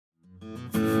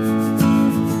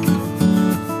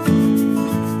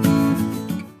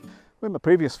in my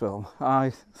previous film,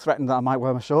 I threatened that I might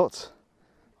wear my shorts.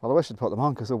 Well, I wish I'd put them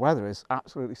on because the weather is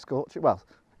absolutely scorching. Well,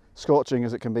 scorching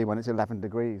as it can be when it's 11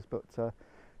 degrees, but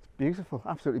it's beautiful,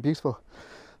 absolutely beautiful.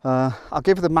 I'll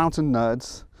give the mountain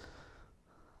nerds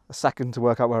a second to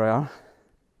work out where I am.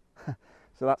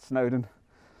 So that's Snowdon.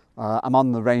 I'm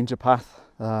on the Ranger path,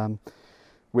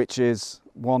 which is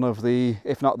one of the,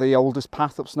 if not the oldest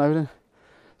path up Snowdon.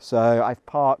 So I've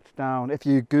parked down, if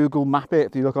you Google map it,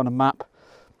 if you look on a map,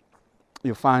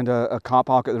 you'll find a car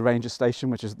park at the Ranger station,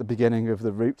 which is at the beginning of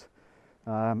the route.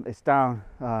 It's down,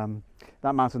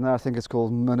 that mountain there I think is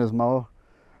called Mynydd Mawr.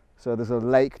 So there's a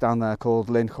lake down there called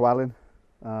Llyn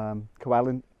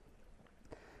Llewellyn.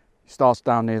 Starts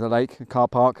down near the lake, a ar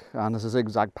park, and there's a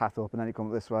zigzag path up, and then you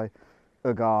come this way.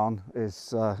 Ugarn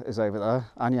is over there,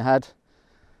 and you head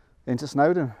into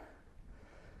Snowdon.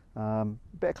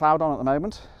 Bit of cloud on at the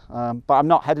moment, but I'm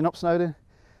not heading up Snowdon.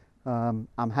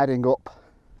 I'm heading up,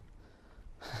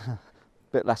 a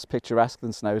bit less picturesque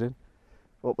than Snowdon.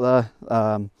 Up there,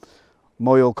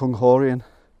 Moel Cynghorion.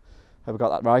 Have I got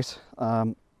that right?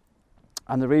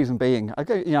 And the reason being,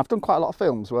 I've done quite a lot of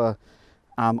films where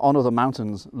I'm on other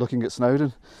mountains looking at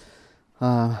Snowdon,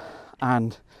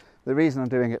 and the reason I'm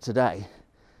doing it today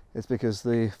is because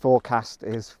the forecast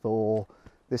is for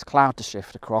this cloud to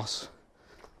shift across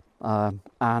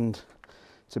and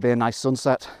to be a nice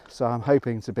sunset. So I'm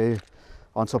hoping to be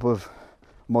on top of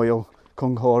Moel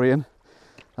Cynghorion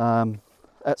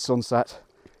at sunset,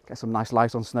 get some nice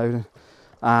light on Snowdon,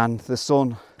 and the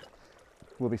sun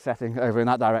will be setting over in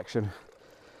that direction.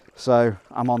 So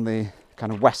I'm on the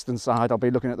kind of western side. I'll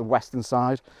be looking at the western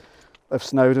side of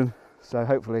Snowdon, so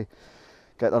hopefully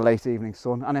get the late evening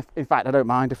sun. And if, in fact, I don't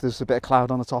mind if there's a bit of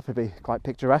cloud on the top, it'd be quite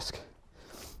picturesque.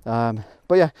 But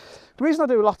yeah, the reason I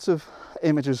do lots of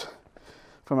images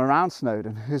from around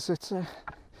Snowdon is it's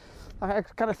I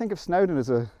kind of think of Snowdon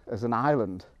as an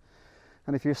island,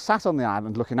 and if you're sat on the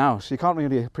island looking out, you can't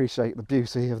really appreciate the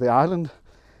beauty of the island,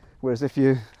 whereas if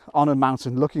you're on a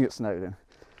mountain looking at Snowdon,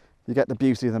 you get the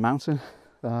beauty of the mountain.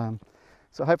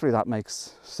 So hopefully that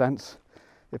makes sense.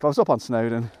 If I was up on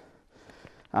Snowdon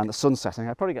and the sun's setting,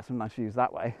 I'd probably get some nice views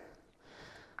that way,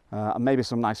 and maybe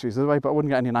some nice views the other way, but I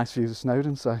wouldn't get any nice views of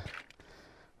Snowdon. So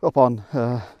up on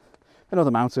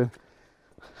another mountain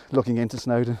looking into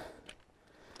Snowdon,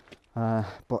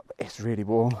 but it's really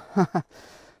warm.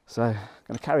 So I'm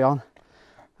going to carry on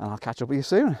and I'll catch up with you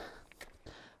soon.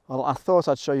 Well, I thought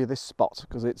I'd show you this spot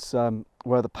because it's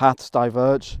where the paths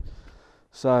diverge.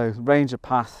 So Ranger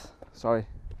path, sorry,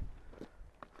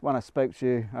 when I spoke to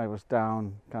you I was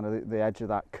down kind of the edge of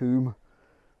that coombe,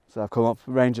 so I've come up.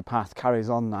 Ranger path carries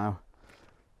on now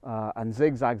and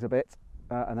zigzags a bit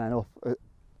and then up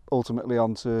ultimately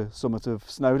onto summit of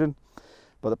Snowdon,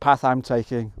 but the path I'm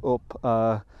taking up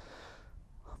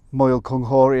Moel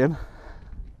Cynghorion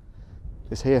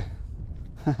is here.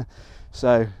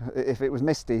 So if it was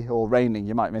misty or raining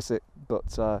you might miss it,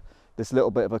 but this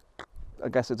little bit of a, I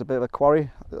guess it's a bit of a quarry,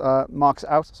 marks it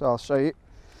out, so I'll show you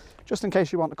just in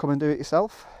case you want to come and do it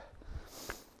yourself,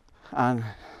 and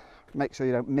make sure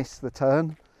you don't miss the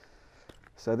turn.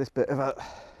 So this bit of a,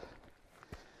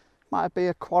 might be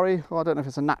a quarry, or I don't know if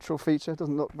it's a natural feature, it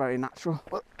doesn't look very natural,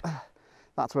 but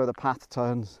that's where the path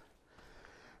turns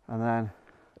and then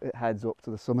it heads up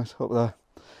to the summit up there.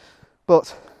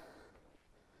 But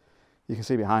you can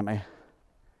see behind me,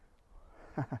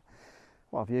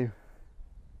 what a view.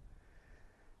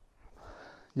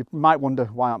 You might wonder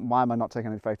why am I not taking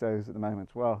any photos at the moment.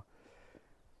 Well,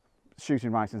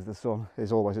 shooting right into the sun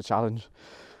is always a challenge,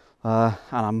 and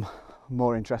I'm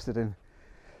more interested in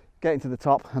getting to the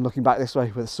top and looking back this way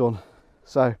with the sun.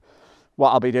 So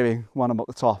what I'll be doing when I'm up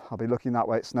the top, I'll be looking that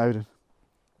way at Snowdon.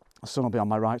 The sun will be on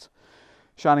my right,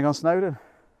 shining on Snowdon.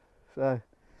 So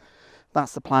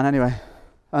that's the plan anyway.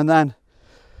 And then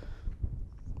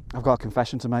I've got a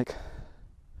confession to make,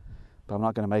 but I'm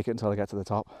not going to make it until I get to the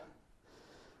top.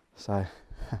 So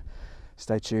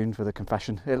stay tuned for the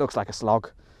confession. It looks like a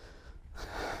slog.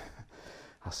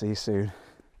 I'll see you soon.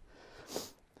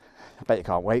 I bet you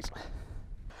can't wait.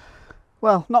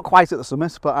 Well, not quite at the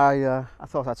summit, but I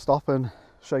thought I'd stop and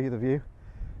show you the view.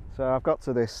 So I've got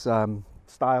to this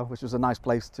stile, which was a nice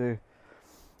place to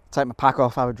take my pack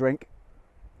off, have a drink,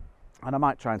 and I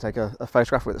might try and take a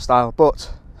photograph with the stile.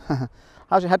 But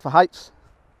how's your head for heights?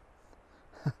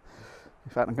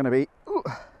 In fact, I'm going to be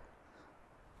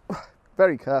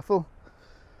very careful.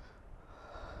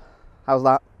 How's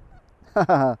that?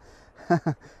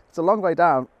 It's a long way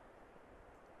down.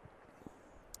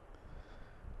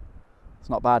 It's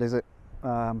not bad, is it?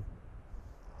 In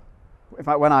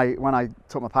fact, when I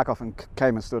took my pack off and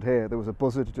came and stood here, there was a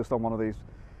buzzard just on one of these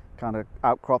kind of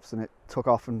outcrops, and it took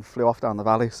off and flew off down the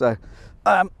valley. So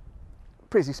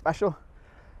pretty special.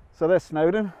 So there's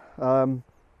Snowdon.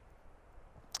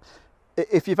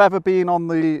 If you've ever been on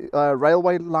the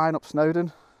railway line up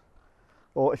Snowdon,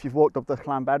 or if you've walked up the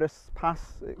Llanberis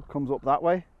Pass, it comes up that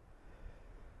way.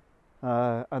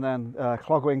 And then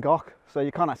Clogwyn Goch. So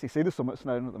you can't actually see the summit of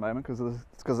Snowdon at the moment because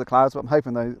of the clouds, but I'm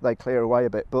hoping they clear away a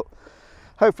bit. But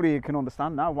hopefully you can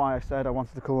understand now why I said I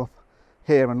wanted to come up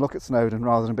here and look at Snowdon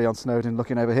rather than be on Snowdon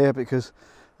looking over here, because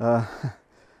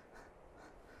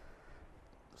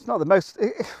it's not the most...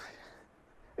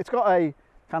 It's got a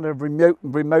kind of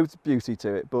remote beauty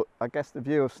to it, but I guess the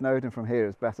view of Snowdon from here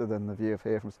is better than the view of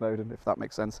here from Snowdon, if that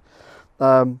makes sense.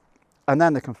 And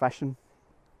then the confession.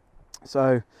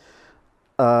 So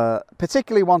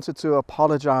particularly wanted to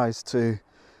apologise to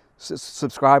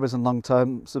subscribers and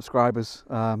long-term subscribers,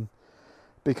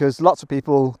 because lots of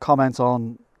people comment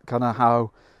on kind of how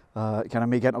kind of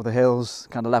me getting up the hills,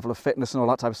 kind of level of fitness and all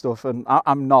that type of stuff, and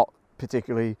I'm not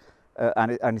particularly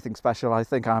anything special. I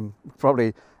think I'm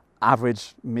probably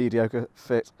average, mediocre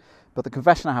fit. But the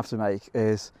confession I have to make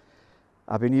is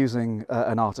I've been using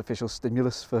an artificial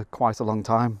stimulus for quite a long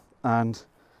time, and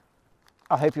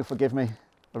I hope you'll forgive me.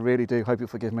 I really do hope you'll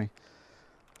forgive me.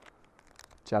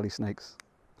 Jelly snakes.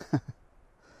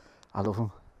 I love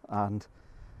them and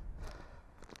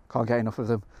can't get enough of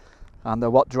them, and they're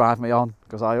what drive me on,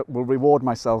 because I will reward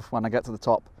myself when I get to the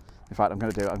top. In fact, I'm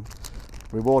going to do it. I'll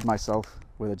reward myself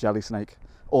with a jelly snake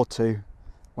or two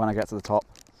when I get to the top.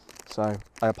 So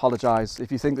I apologise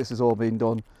if you think this has all been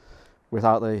done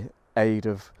without the aid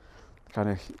of kind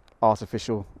of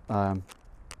artificial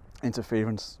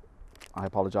interference. I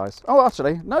apologise. Oh,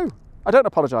 actually, no, I don't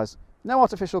apologise. No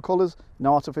artificial colours,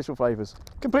 no artificial flavours.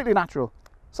 Completely natural.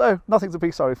 So nothing to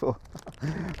be sorry for.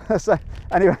 So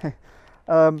anyway,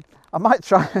 I might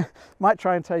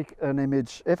try and take an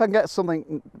image if I can get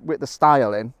something with the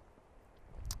style in.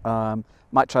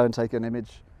 Might try and take an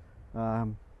image.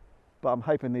 But I'm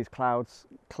hoping these clouds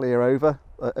clear over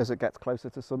as it gets closer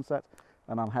to sunset,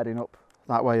 and I'm heading up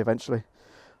that way eventually.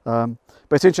 But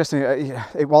it's interesting.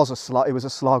 It was a slog. It was a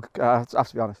slog. I have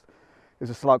to be honest. It was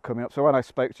a slog coming up. So when I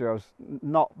spoke to you, I was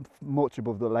not much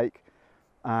above the lake,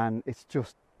 and it's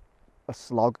just a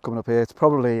slog coming up here. It's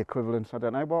probably equivalent, I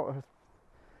don't know what,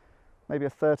 maybe a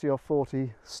 30 or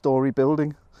 40 story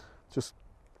building, just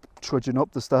trudging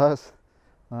up the stairs.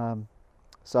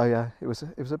 So yeah, it was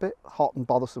a bit hot and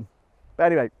bothersome. But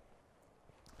anyway,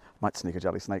 might sneak a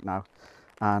jelly snake now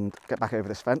and get back over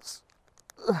this fence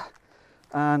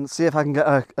and see if I can get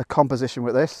a composition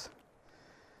with this.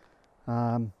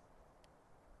 And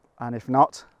if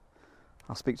not,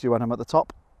 I'll speak to you when I'm at the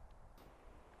top.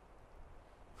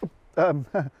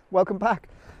 Welcome back.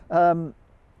 I've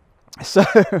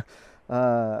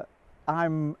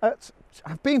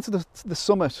been to the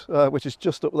summit, which is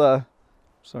just up there.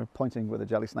 So pointing with a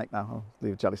jelly snake now. I'll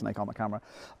leave a jelly snake on my camera.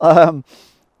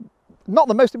 Not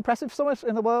the most impressive summit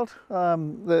in the world.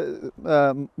 The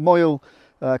Moel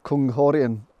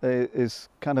Cynghorion is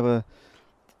kind of a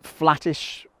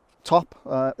flattish top.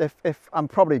 If I'm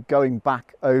probably going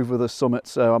back over the summit,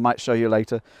 so I might show you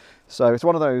later. So it's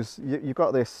one of those, you've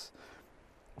got this,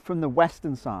 from the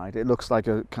western side, it looks like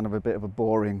a kind of a bit of a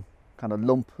boring kind of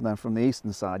lump. And then from the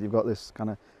eastern side, you've got this kind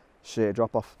of sheer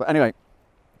drop off. But anyway,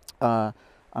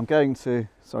 I'm going to,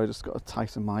 sorry, I just got to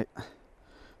tighten my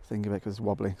thing a bit because it's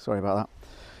wobbly, sorry about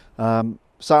that.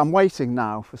 So I'm waiting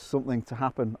now for something to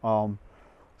happen on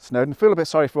Snowdon. I feel a bit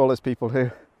sorry for all those people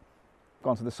who've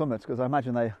gone to the summit, because I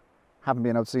imagine they haven't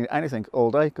been able to see anything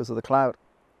all day because of the cloud.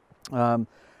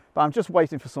 But I'm just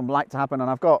waiting for some light to happen, and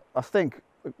I've got, I think,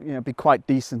 it'd be quite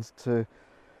decent to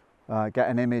get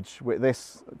an image with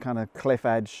this kind of cliff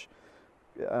edge.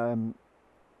 And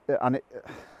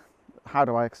how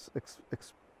do I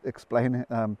explain it?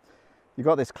 You've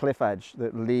got this cliff edge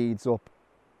that leads up,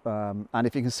 and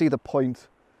if you can see the point,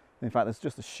 in fact there's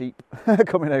just a sheep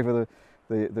coming over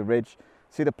the ridge,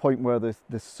 see the point where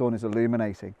the sun is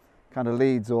illuminating, kind of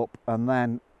leads up and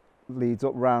then leads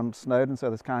up round Snowdon, so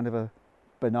there's kind of a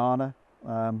banana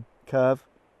curve.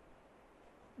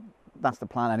 That's the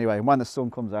plan anyway. And when the sun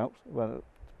comes out, well,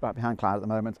 back behind cloud at the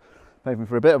moment, hoping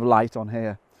for a bit of light on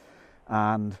here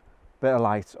and a bit of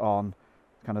light on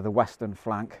kind of the western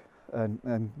flank,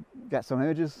 and get some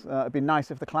images. It'd be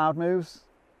nice if the cloud moves.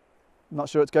 I'm not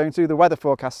sure it's going to. The weather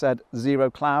forecast said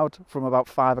 0 cloud from about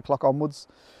 5 o'clock onwards,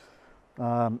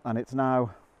 and it's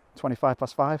now 25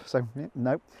 past 5, so yeah,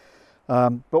 no.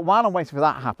 But while I'm waiting for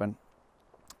that to happen,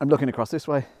 I'm looking across this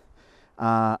way,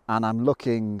 and I'm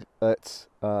looking at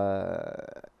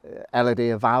Elodie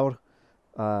Avawr,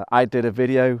 I did a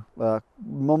video a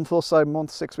month or so,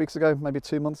 6 weeks ago, maybe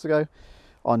 2 months ago,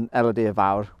 on LED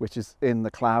Avowed, which is in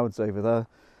the clouds over there.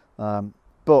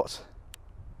 But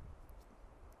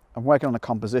I'm working on a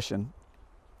composition,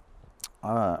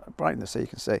 brighten this so you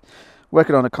can see,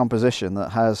 working on a composition that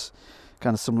has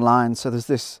kind of some lines. So there's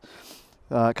this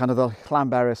kind of the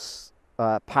Llanberis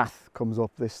path comes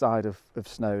up this side of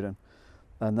Snowdon,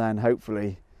 and then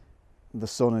hopefully the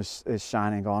sun is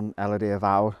shining on LED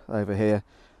Avowed over here.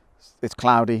 It's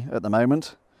cloudy at the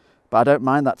moment, but I don't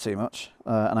mind that too much,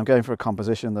 and I'm going for a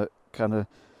composition that kind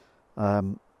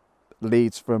of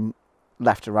leads from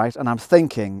left to right, and I'm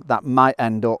thinking that might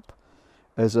end up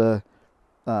as a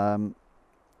kind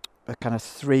of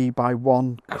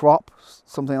 3x1 crop,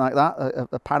 something like that,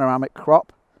 a panoramic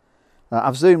crop.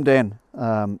 I've zoomed in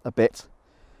a bit,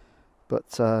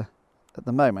 but at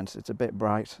the moment it's a bit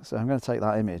bright, so I'm going to take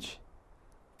that image.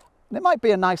 And it might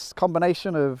be a nice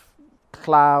combination of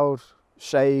cloud,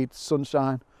 shade,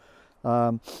 sunshine,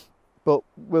 but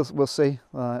we'll see.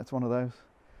 It's one of those.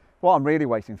 What I'm really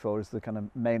waiting for is the kind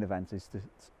of main event, is the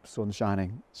sun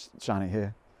shining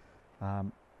here.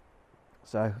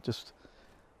 So just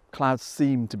clouds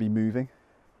seem to be moving,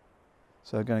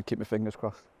 so I'm going to keep my fingers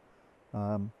crossed.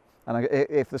 And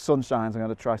if the sun shines, I'm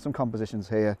going to try some compositions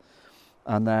here,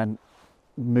 and then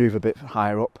move a bit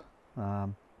higher up.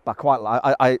 But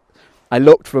I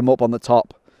looked from up on the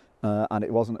top, and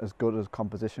it wasn't as good as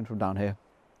composition from down here.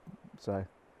 So,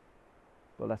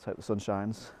 but let's hope the sun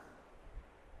shines.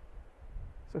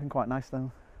 It's looking quite nice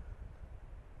though.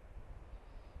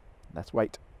 Let's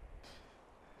wait.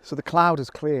 So the cloud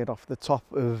has cleared off the top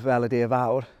of LED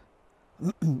Avowed,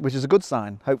 which is a good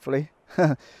sign, hopefully,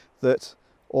 that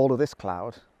all of this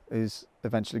cloud is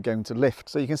eventually going to lift.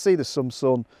 So you can see there's some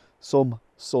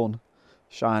sun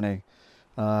shining,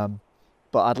 but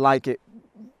I'd like it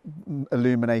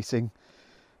illuminating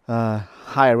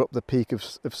higher up the peak of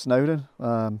Snowdon.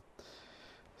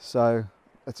 So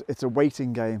it's a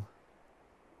waiting game,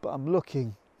 but I'm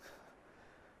looking.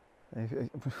 If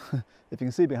you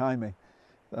can see behind me,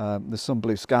 there's some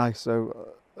blue sky,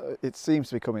 so it seems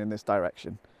to be coming in this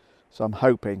direction. So I'm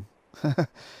hoping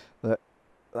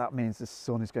that means the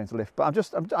sun is going to lift. But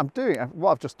I'm doing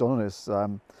what I've just done is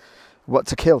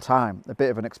to kill time, a bit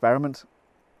of an experiment.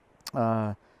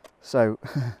 So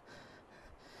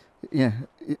yeah,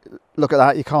 look at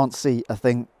that. You can't see a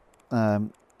thing.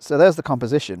 So there's the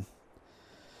composition.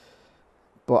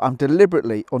 But I'm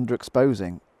deliberately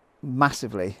underexposing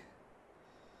massively,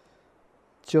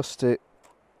 just to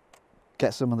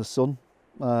get some of the sun.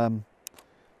 Now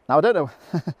I don't know.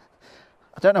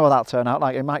 I don't know what that'll turn out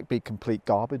like. It might be complete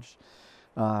garbage,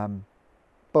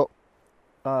 but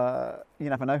you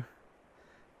never know.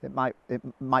 It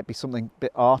might be something a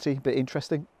bit arty, a bit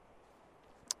interesting.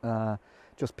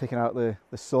 Just picking out the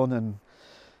sun and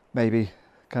maybe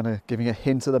kind of giving a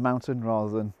hint of the mountain rather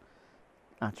than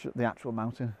the actual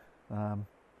mountain.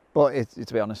 But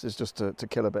to be honest, it's just to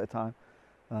kill a bit of time.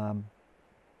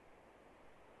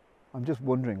 I'm just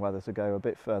wondering whether to go a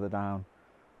bit further down.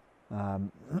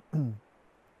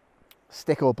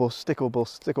 Stick or bust, stick or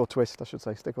bust, stick or twist, I should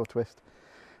say, stick or twist.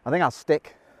 I think I'll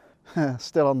stick,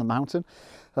 still on the mountain.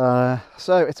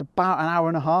 So it's about an hour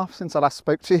and a half since I last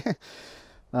spoke to you.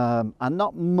 And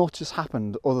not much has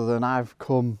happened other than I've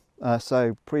come,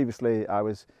 so previously I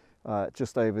was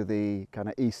just over the kind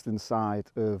of eastern side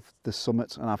of the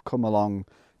summit, and I've come along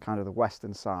kind of the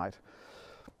western side.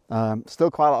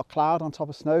 Still quite a lot of cloud on top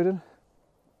of Snowdon,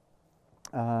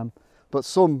 but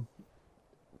sun.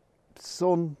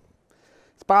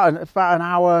 It's about an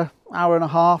hour and a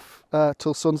half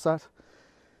till sunset.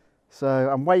 So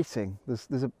I'm waiting.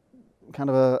 There's a kind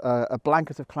of a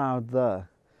blanket of cloud there,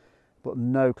 but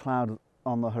no cloud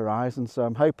on the horizon. So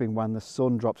I'm hoping when the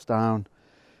sun drops down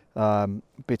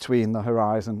between the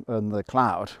horizon and the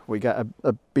cloud, we get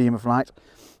a beam of light.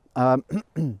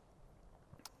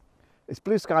 It's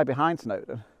blue sky behind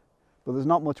Snowdon, but there's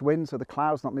not much wind, so the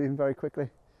cloud's not moving very quickly.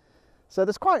 So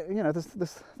there's quite,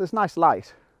 there's nice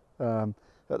light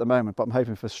at the moment, but I'm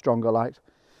hoping for stronger light.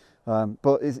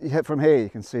 But from here you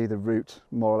can see the route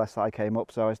more or less that I came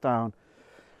up. So I was down,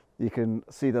 you can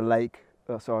see the lake.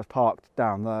 So I was parked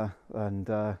down there and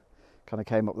kind of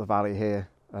came up the valley here,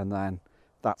 and then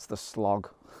that's the slog.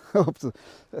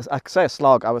 I say a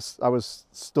slog. I was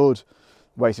stood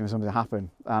waiting for something to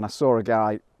happen, and I saw a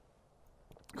guy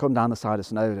come down the side of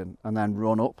Snowdon and then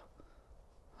run up,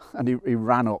 and he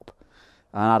ran up,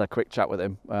 and I had a quick chat with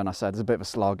him, and I said, "It's a bit of a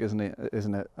slog, isn't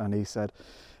it?" And he said,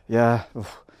 "Yeah,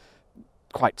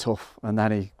 quite tough." And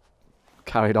then he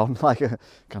carried on like a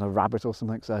kind of rabbit or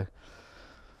something. So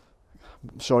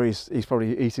I'm sure he's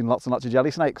probably eating lots and lots of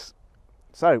jelly snakes.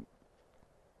 So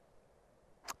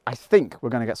I think we're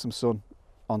going to get some sun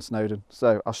on Snowdon.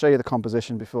 So I'll show you the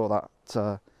composition before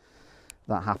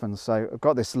that happens. So I've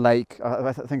got this lake.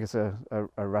 I think it's a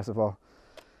reservoir,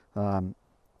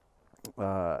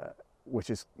 which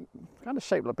is kind of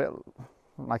shaped a bit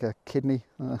like a kidney,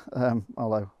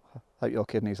 although I hope your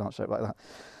kidneys aren't shaped like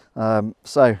that.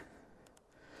 So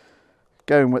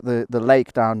going with the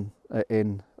lake down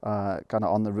in kind of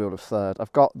on the rule of third,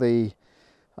 I've got the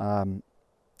kind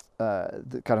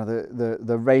of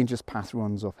the ranger's path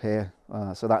runs up here,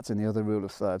 so that's in the other rule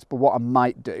of thirds. But what I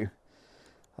might do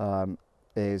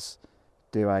is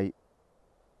do a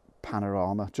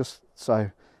panorama, just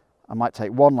so I might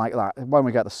take one like that when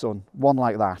we get the sun, one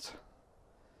like that,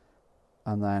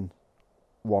 and then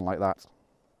one like that,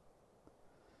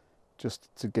 just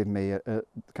to give me a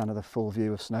kind of the full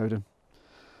view of Snowdon.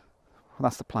 Well,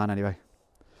 that's the plan anyway,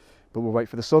 but we'll wait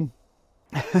for the sun.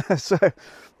 So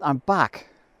I'm back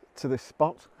to this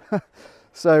spot.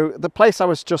 So the place I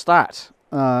was just at,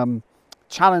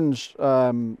 challenge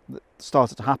that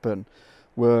started to happen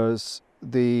was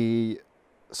the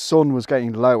sun was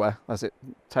getting lower, as it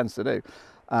tends to do,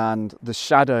 and the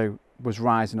shadow was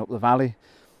rising up the valley.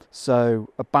 So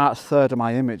about a third of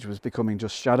my image was becoming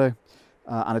just shadow,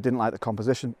 and I didn't like the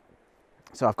composition.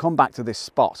 So I've come back to this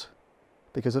spot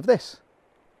because of this.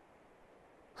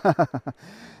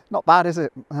 Not bad, is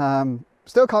it?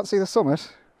 Still can't see the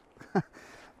summit,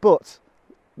 but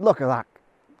look at that.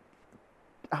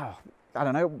 Oh, I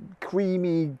don't know,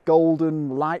 creamy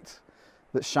golden light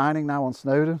that's shining now on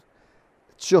Snowdon.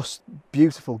 Just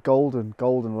beautiful golden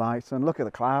light, and look at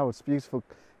the clouds, beautiful.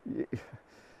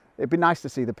 It'd be nice to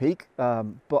see the peak,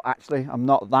 but actually I'm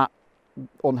not that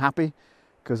unhappy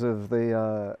because of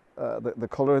the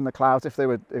colour in the clouds. If they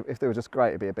were just grey,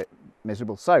 it'd be a bit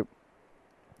miserable. So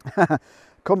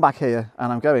come back here,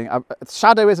 and I'm going.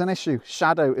 Shadow is an issue.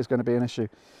 Shadow is going to be an issue,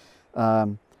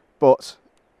 but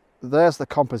there's the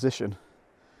composition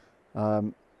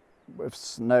with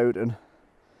Snowdon,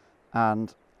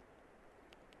 and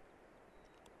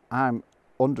I'm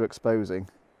underexposing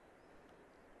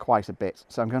quite a bit.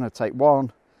 So I'm going to take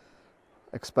one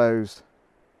exposed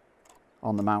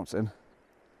on the mountain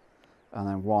and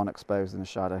then one exposed in the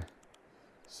shadow,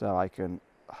 so I can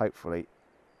hopefully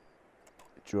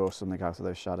draw something out of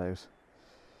those shadows.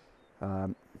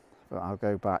 But I'll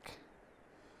go back.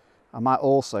 I might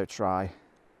also try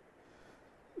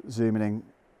zooming in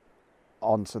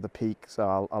onto the peak,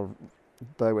 so I'll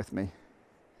bear with me.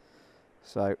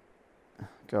 So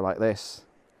go like this.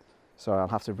 Sorry, I'll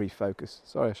have to refocus.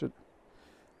 Sorry,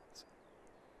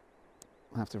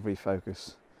 I have to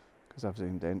refocus because I've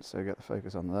zoomed in, so get the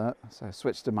focus on there. So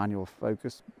switch to manual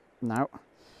focus now.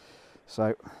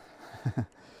 So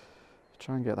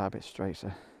try and get that a bit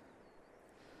straighter.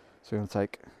 So we're going to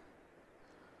take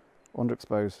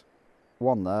underexposed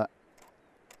one there,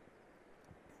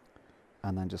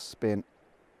 and then just spin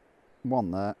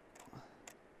one there,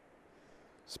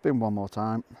 spin one more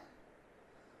time,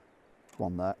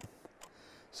 one there.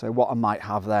 So what I might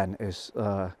have then is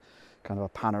kind of a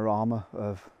panorama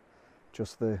of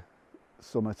just the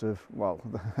summit of, well,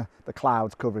 the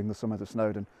clouds covering the summit of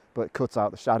Snowdon, but it cuts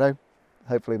out the shadow.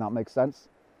 Hopefully that makes sense.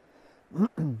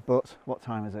 But what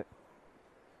time is it?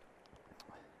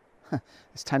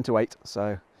 It's 10 to 8,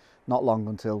 so not long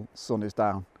until sun is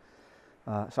down.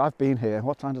 So I've been here.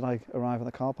 What time did I arrive at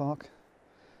the car park?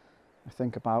 I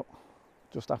think about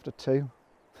just after 2.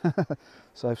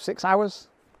 So 6 hours,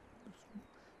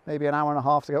 maybe an hour and a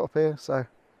half to get up here. So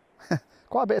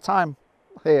quite a bit of time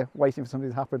here waiting for something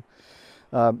to happen.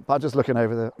 But I'm just looking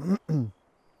over the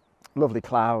lovely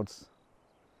clouds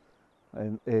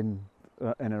in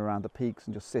and around the peaks,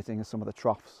 and just sitting in some of the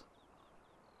troughs,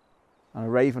 and a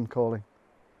raven calling.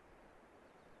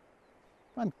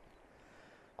 And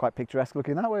quite picturesque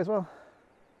looking that way as well.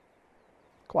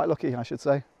 Quite lucky, I should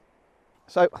say.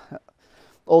 So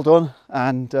all done,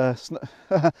 and I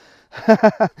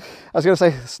was going to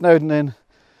say Snowdon in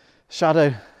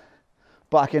shadow,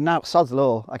 but I can now, sod's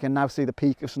law, I can now see the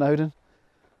peak of Snowdon.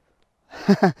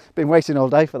 Been waiting all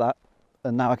day for that,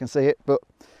 and now I can see it, but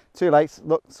too late.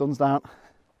 Look, sun's down.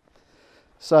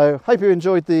 So hope you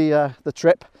enjoyed the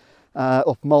trip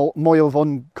up Moel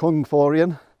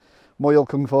Cynghorion.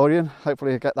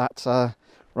 Hopefully I get that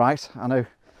right. I know a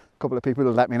couple of people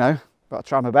will let me know, but I'll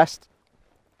try my best.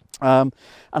 And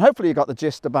hopefully you got the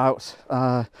gist about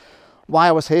why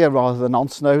I was here rather than on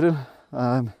Snowdon,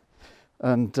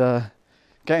 and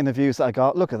getting the views that I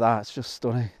got. Look at that, it's just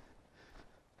stunning.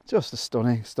 Just a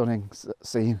stunning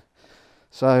scene.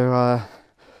 So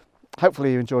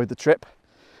hopefully you enjoyed the trip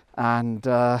and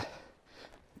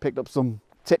picked up some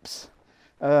tips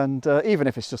and even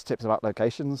if it's just tips about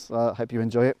locations, I hope you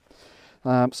enjoy it.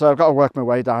 So I've got to work my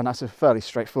way down. That's a fairly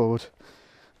straightforward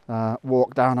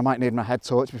walk down. I might need my head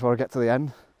torch before I get to the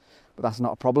end, but that's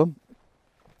not a problem.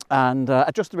 And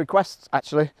just a request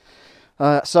actually.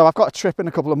 So I've got a trip in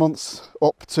a couple of months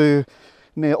up to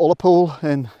near Liverpool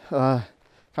in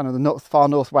kind of the far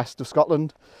northwest of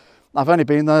Scotland. I've only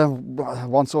been there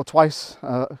once or twice,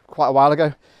 quite a while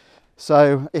ago.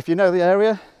 So if you know the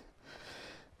area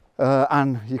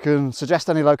and you can suggest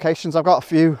any locations, I've got a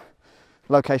few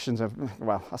locations.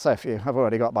 Well, I say a few. I've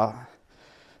already got about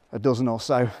a dozen or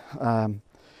so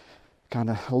kind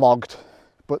of logged.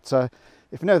 But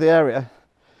if you know the area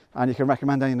and you can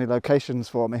recommend any locations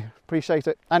for me, appreciate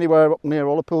it. Anywhere up near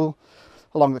Liverpool,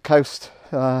 along the coast,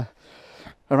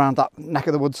 around that neck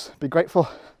of the woods, be grateful.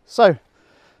 So,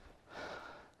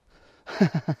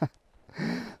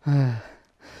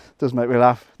 does make me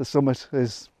laugh. The summit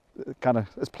is kind of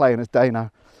as plain as day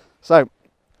now. So,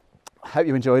 I hope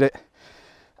you enjoyed it,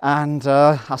 and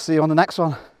I'll see you on the next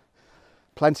one.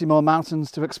 Plenty more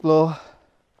mountains to explore.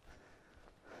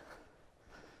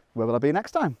 Where will I be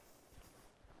next time?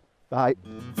 Bye.